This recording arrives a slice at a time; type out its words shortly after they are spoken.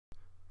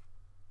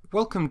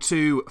Welcome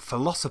to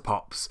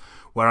Philosopops,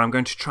 where I'm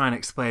going to try and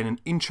explain an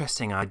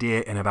interesting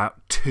idea in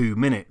about 2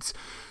 minutes.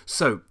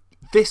 So,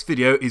 this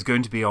video is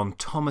going to be on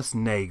Thomas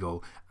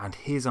Nagel and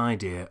his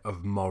idea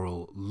of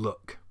moral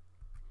luck.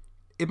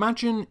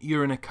 Imagine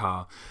you're in a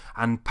car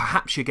and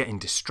perhaps you're getting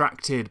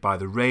distracted by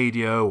the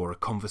radio or a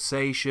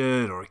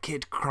conversation or a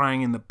kid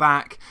crying in the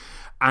back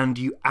and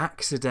you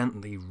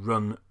accidentally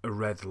run a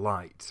red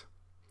light.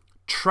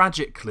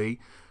 Tragically,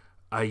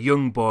 a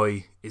young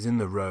boy is in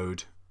the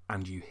road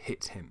and you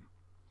hit him.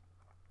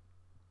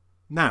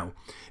 Now,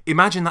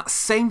 imagine that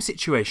same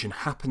situation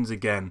happens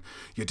again.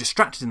 You're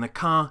distracted in the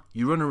car,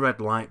 you run a red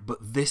light,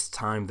 but this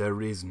time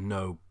there is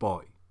no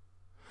boy.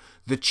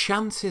 The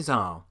chances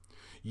are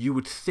you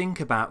would think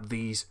about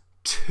these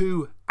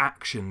two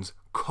actions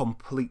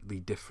completely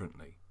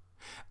differently.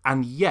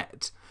 And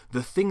yet,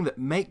 the thing that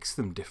makes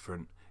them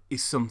different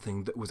is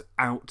something that was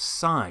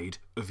outside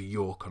of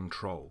your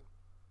control.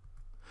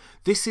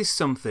 This is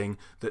something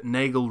that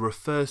Nagel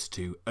refers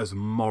to as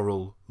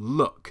moral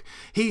luck.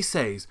 He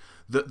says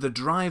that the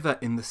driver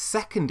in the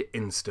second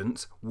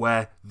instance,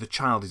 where the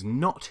child is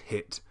not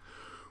hit,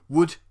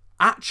 would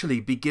actually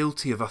be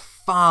guilty of a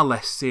far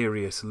less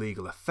serious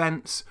legal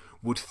offence,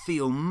 would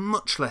feel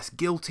much less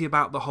guilty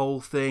about the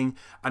whole thing,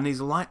 and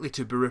is likely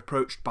to be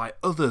reproached by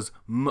others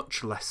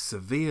much less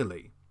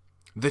severely.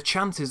 The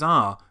chances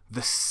are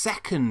the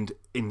second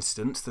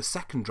instance, the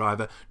second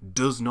driver,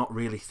 does not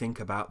really think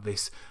about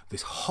this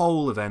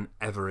whole event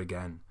ever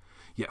again.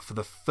 Yet for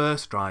the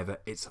first driver,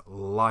 it's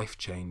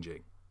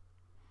life-changing.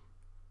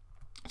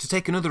 To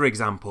take another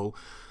example,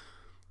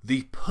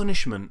 the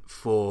punishment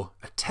for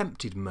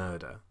attempted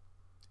murder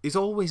is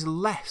always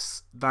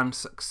less than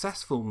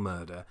successful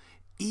murder,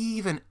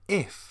 even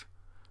if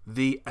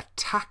the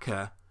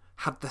attacker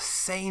had the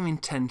same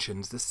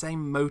intentions, the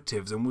same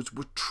motives, and was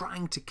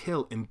trying to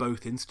kill in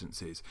both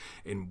instances.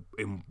 In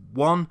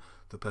one,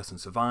 the person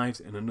survives,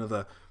 in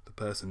another, the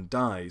person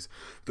dies.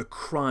 The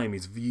crime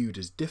is viewed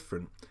as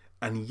different,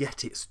 and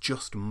yet it's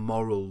just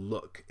moral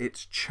luck,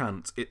 it's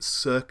chance, it's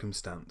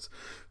circumstance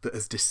that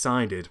has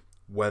decided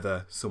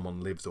whether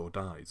someone lives or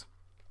dies,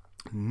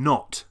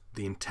 not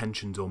the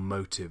intentions or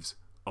motives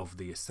of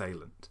the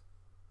assailant.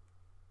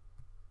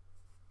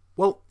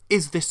 Well,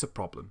 is this a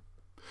problem?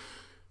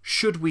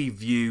 Should we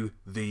view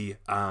the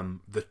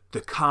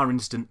car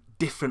incident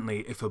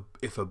differently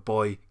if a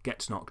boy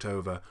gets knocked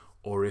over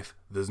or if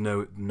there's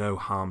no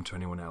harm to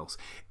anyone else?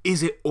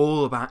 Is it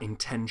all about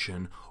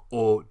intention,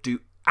 or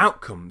do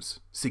outcomes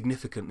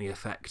significantly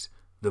affect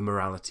the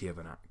morality of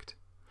an act?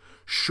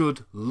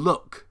 Should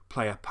luck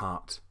play a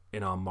part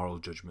in our moral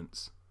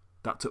judgments?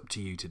 That's up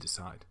to you to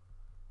decide.